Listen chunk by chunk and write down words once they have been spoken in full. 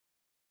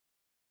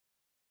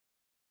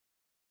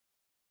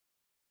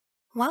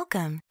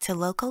Welcome to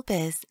Local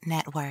Biz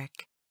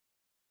Network.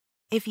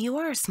 If you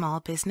are a small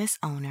business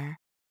owner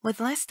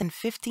with less than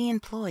 50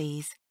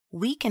 employees,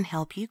 we can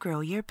help you grow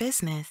your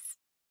business.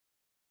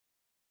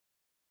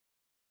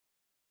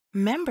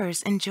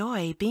 Members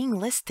enjoy being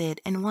listed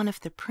in one of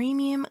the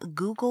premium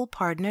Google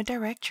partner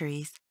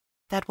directories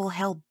that will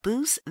help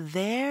boost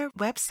their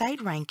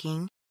website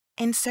ranking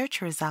in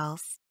search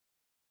results.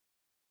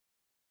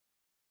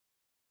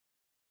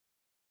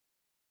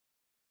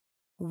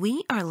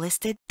 We are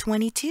listed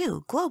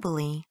 22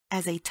 globally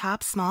as a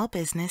top small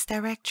business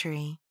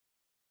directory.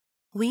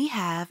 We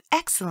have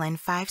excellent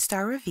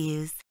 5-star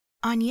reviews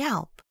on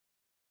Yelp.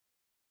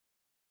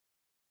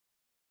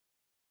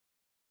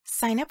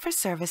 Sign up for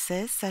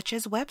services such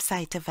as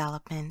website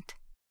development,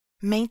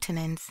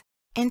 maintenance,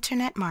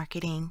 internet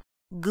marketing,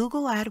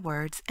 Google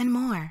AdWords, and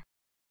more.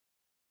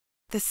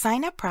 The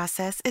sign-up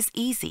process is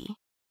easy.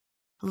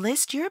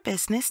 List your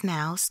business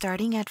now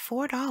starting at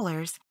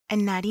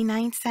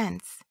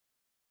 $4.99.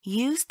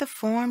 Use the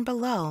form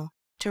below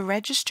to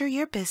register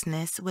your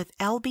business with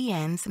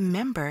LBN's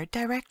member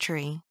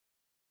directory.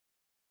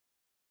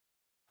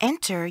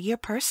 Enter your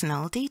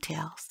personal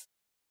details.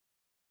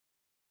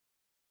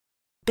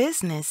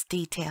 Business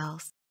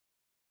details.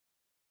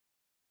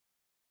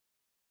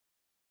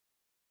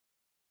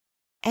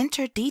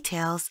 Enter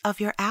details of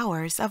your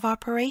hours of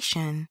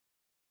operation.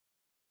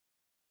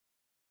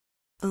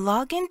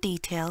 Login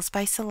details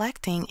by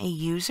selecting a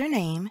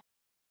username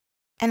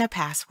and a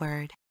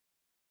password.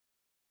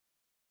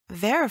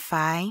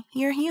 Verify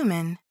you're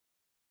human.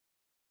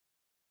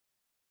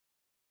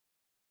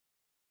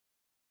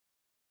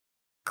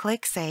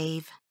 Click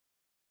Save.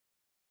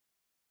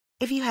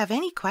 If you have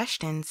any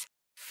questions,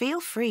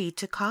 feel free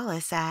to call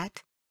us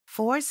at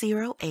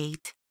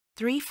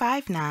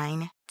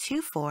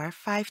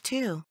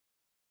 408-359-2452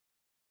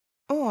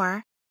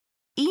 or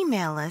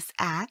email us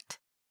at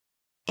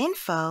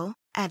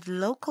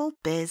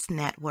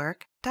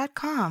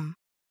info@localbiznetwork.com.